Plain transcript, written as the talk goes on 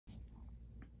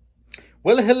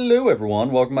Well, hello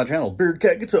everyone. Welcome to my channel, Beard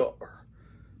Cat Guitar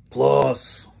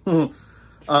Plus.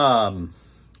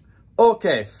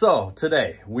 Okay, so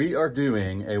today we are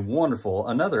doing a wonderful,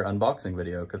 another unboxing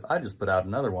video because I just put out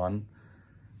another one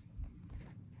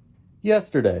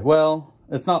yesterday. Well,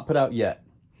 it's not put out yet.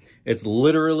 It's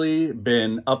literally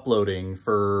been uploading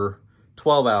for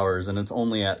 12 hours and it's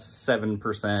only at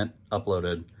 7%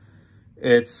 uploaded.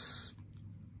 It's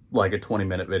like a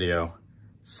 20-minute video.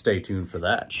 Stay tuned for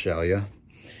that, shall ya?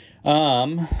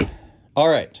 All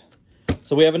right.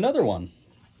 So we have another one.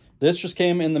 This just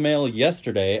came in the mail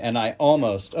yesterday, and I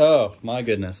almost, oh my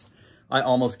goodness, I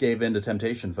almost gave in to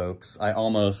temptation, folks. I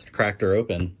almost cracked her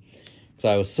open because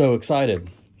I was so excited.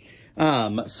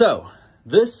 So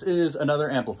this is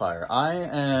another amplifier. I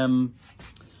am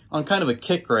on kind of a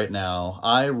kick right now.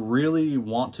 I really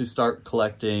want to start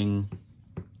collecting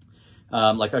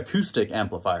like acoustic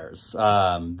amplifiers.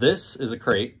 This is a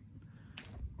crate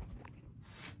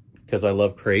because I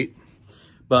love crate,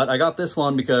 but I got this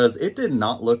one because it did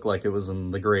not look like it was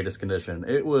in the greatest condition.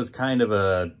 It was kind of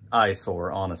a eyesore,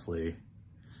 honestly.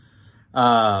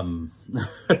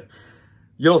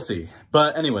 You'll see.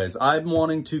 But anyways, I'm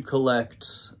wanting to collect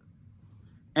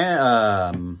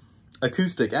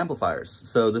acoustic amplifiers.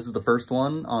 So this is the first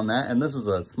one on that, and this is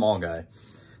a small guy.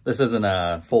 This isn't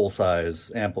a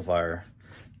full-size amplifier,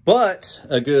 but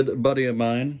a good buddy of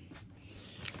mine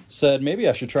said maybe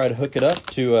I should try to hook it up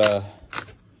to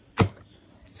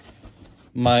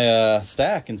my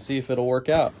stack and see if it'll work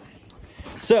out.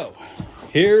 So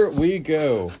here we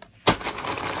go.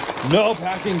 No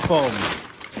packing foam.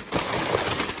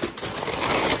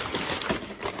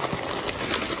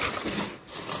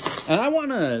 And I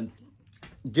want to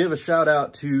give a shout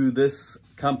out to this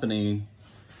company.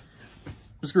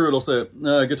 Screw it, I'll say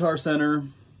it. Guitar Center.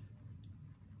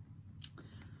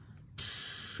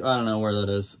 I don't know where that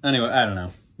is. Anyway, I don't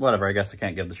know. Whatever, I guess I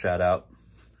can't give the shout out.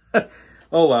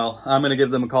 Oh well, I'm going to give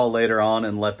them a call later on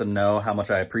and let them know how much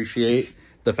I appreciate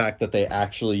the fact that they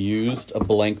actually used a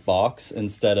blank box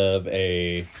instead of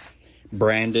a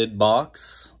branded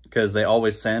box. Because they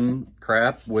always send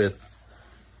crap with,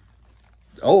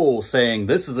 oh, saying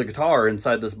this is a guitar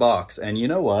inside this box. And you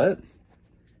know what?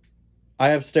 I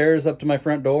have stairs up to my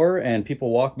front door and people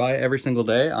walk by every single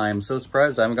day. I am so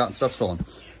surprised I haven't gotten stuff stolen.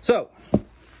 So,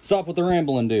 stop with the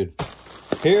rambling, dude.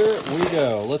 Here we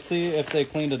go. Let's see if they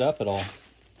cleaned it up at all.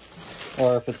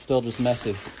 Or if it's still just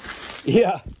messy.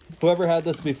 Yeah, whoever had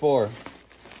this before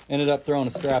ended up throwing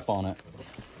a strap on it.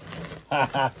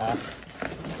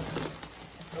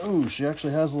 Oh, she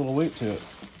actually has a little weight to it.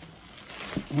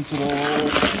 That's what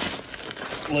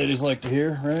all ladies like to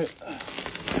hear, right?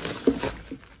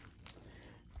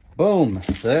 Boom,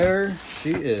 there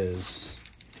she is.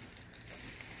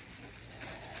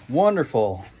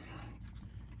 Wonderful,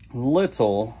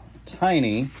 little,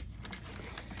 tiny,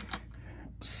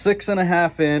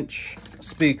 6.5-inch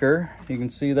speaker. You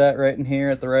can see that right in here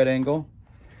at the right angle.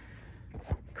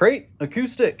 Crate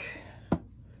acoustic.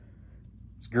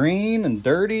 It's green and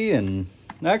dirty, and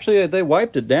actually they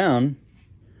wiped it down.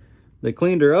 They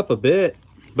cleaned her up a bit,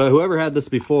 but whoever had this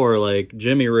before, like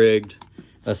Jimmy rigged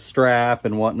a strap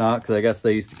and whatnot, because I guess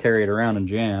they used to carry it around and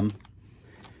jam.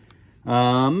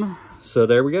 So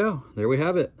there we go. There we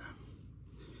have it.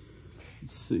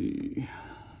 Let's see.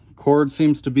 Cord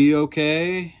seems to be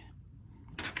okay.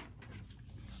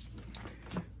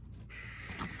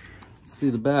 Let's see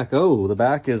the back. Oh, the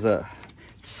back is a...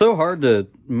 It's so hard to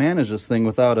manage this thing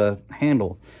without a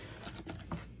handle.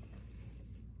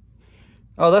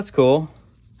 Oh, that's cool.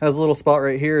 Has a little spot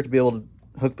right here to be able to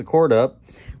hook the cord up,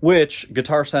 which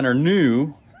Guitar Center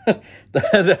knew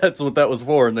that's what that was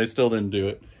for, and they still didn't do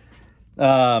it.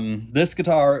 This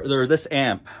guitar, or this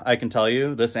amp, I can tell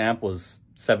you, this amp was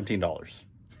 $17.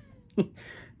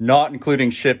 Not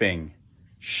including shipping.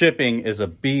 Shipping is a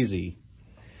beezy.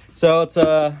 So it's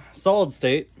a solid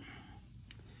state.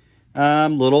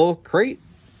 Little crate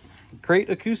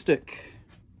acoustic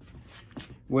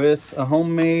with a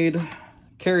homemade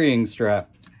carrying strap.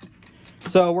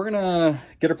 So we're gonna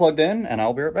get her plugged in and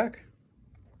I'll be right back.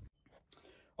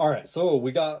 All right, so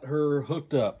we got her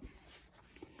hooked up.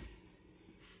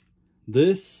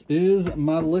 This is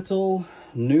my little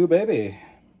new baby.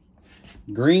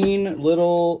 Green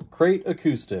little crate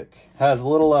acoustic. Has a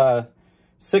little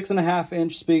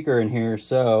 6.5-inch speaker in here,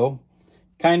 so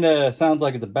kind of sounds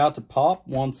like it's about to pop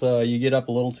once you get up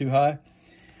a little too high.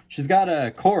 She's got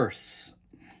a course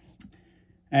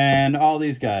and all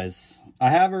these guys. I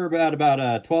have her at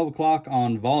about 12 o'clock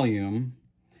on volume,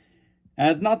 and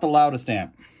it's not the loudest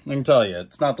amp. I can tell you,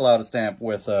 it's not the loudest amp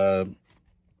with a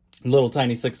little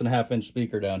tiny 6.5-inch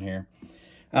speaker down here.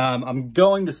 I'm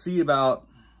going to see about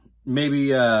maybe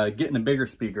getting a bigger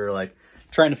speaker, like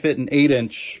trying to fit an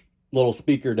 8-inch little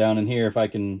speaker down in here if I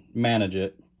can manage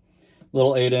it.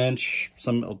 Little 8-inch,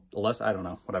 some less, I don't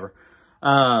know, whatever.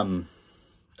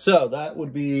 So that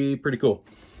would be pretty cool.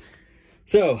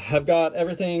 So I've got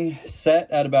everything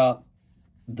set at about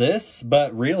this,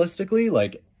 but realistically,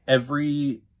 like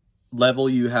every level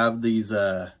you have these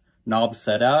knobs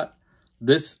set at,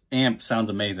 this amp sounds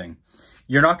amazing.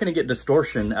 You're not going to get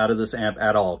distortion out of this amp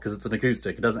at all because it's an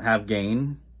acoustic. It doesn't have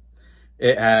gain.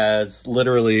 It has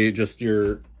literally just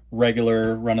your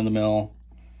regular run-of-the-mill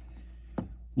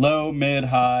low, mid,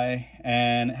 high,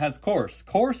 and it has coarse.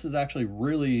 Coarse is actually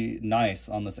really nice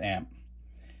on this amp.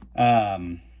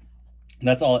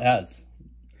 That's all it has.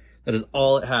 That is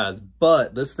all it has,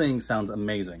 but this thing sounds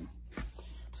amazing.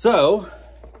 So,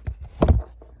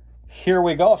 here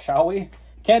we go, shall we?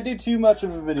 Can't do too much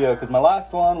of a video because my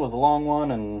last one was a long one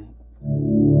and,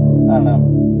 I don't know,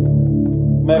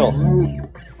 middle.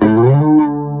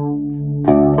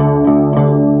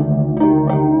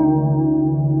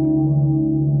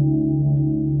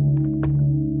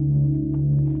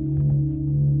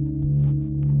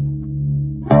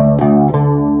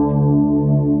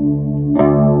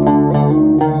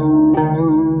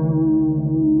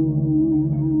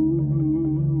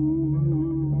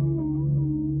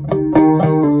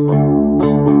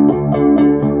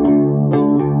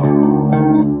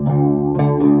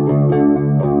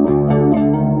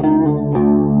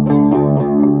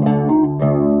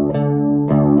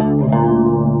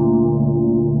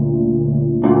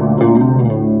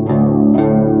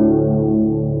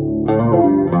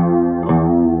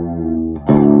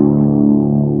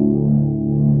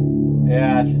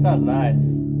 Yeah, she sounds nice.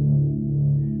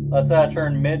 Let's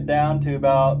turn mid down to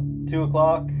about 2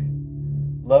 o'clock.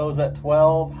 Lows at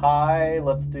 12. High,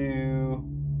 let's do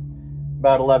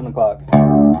about 11 o'clock.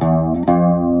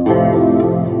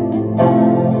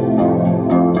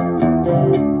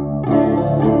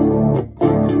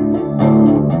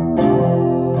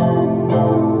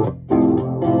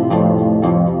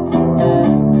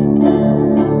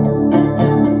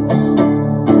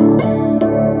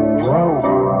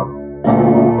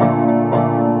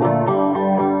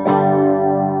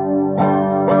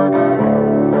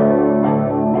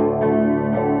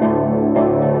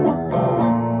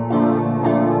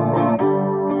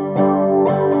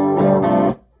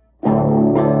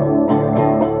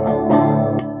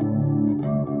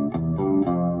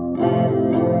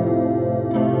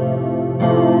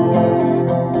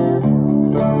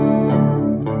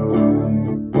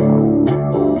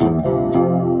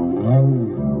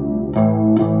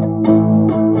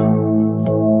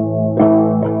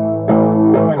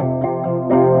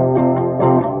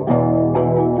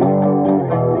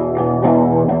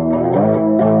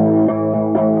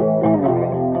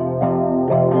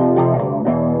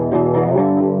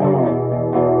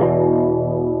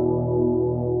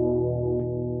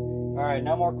 All right,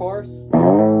 no more chorus. All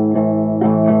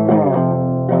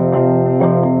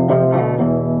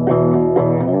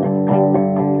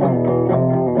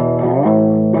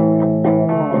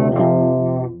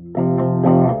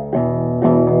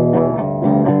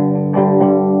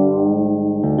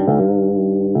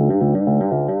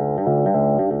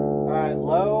right,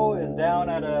 low is down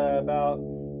at about,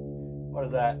 what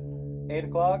is that, 8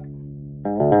 o'clock?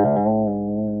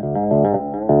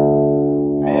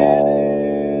 Mid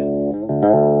is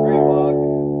 3 o'clock.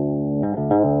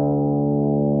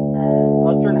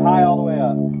 Let's turn high all the way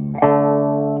up.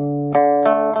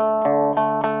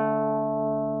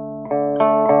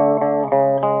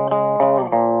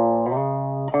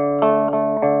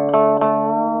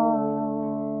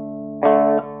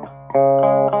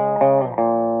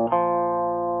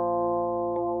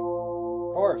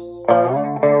 Of course.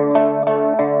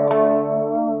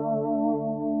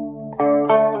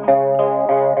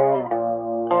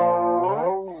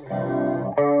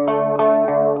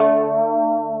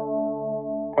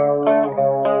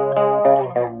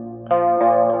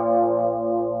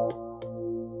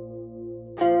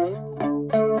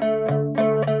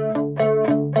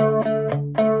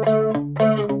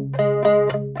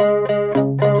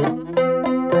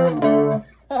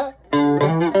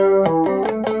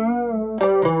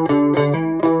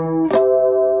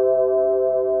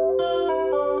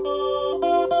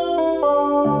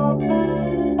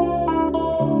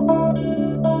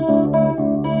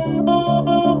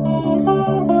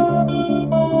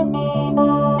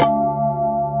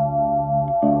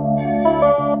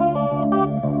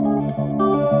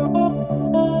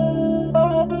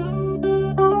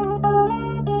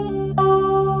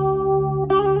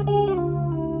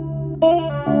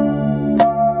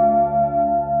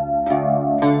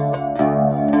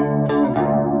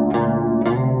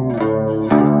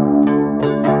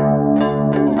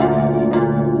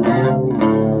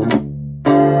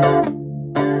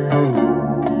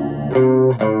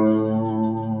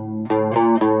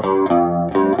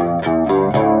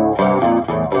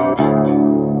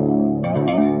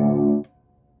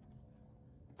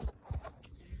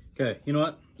 you know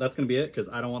what? That's going to be it because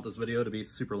I don't want this video to be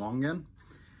super long again.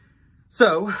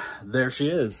 So there she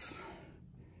is.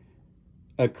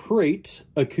 A Crate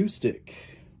acoustic.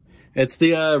 It's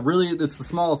the it's the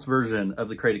smallest version of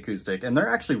the Crate acoustic, and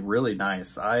they're actually really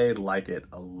nice. I like it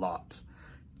a lot.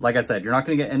 Like I said, you're not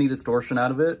going to get any distortion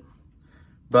out of it,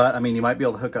 but I mean, you might be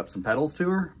able to hook up some pedals to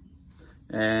her,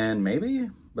 and maybe,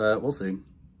 but we'll see.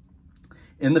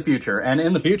 In the future, I'm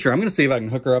going to see if I can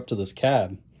hook her up to this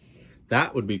cab.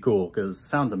 That would be cool because it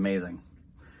sounds amazing.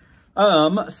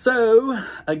 So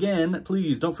again,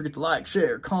 please don't forget to like,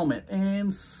 share, comment,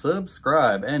 and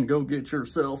subscribe, and go get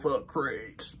yourself a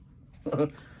Crate.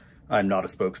 I'm not a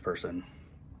spokesperson,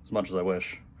 as much as I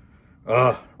wish.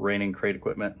 Raining Crate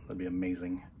equipment, that'd be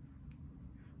amazing.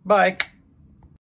 Bye.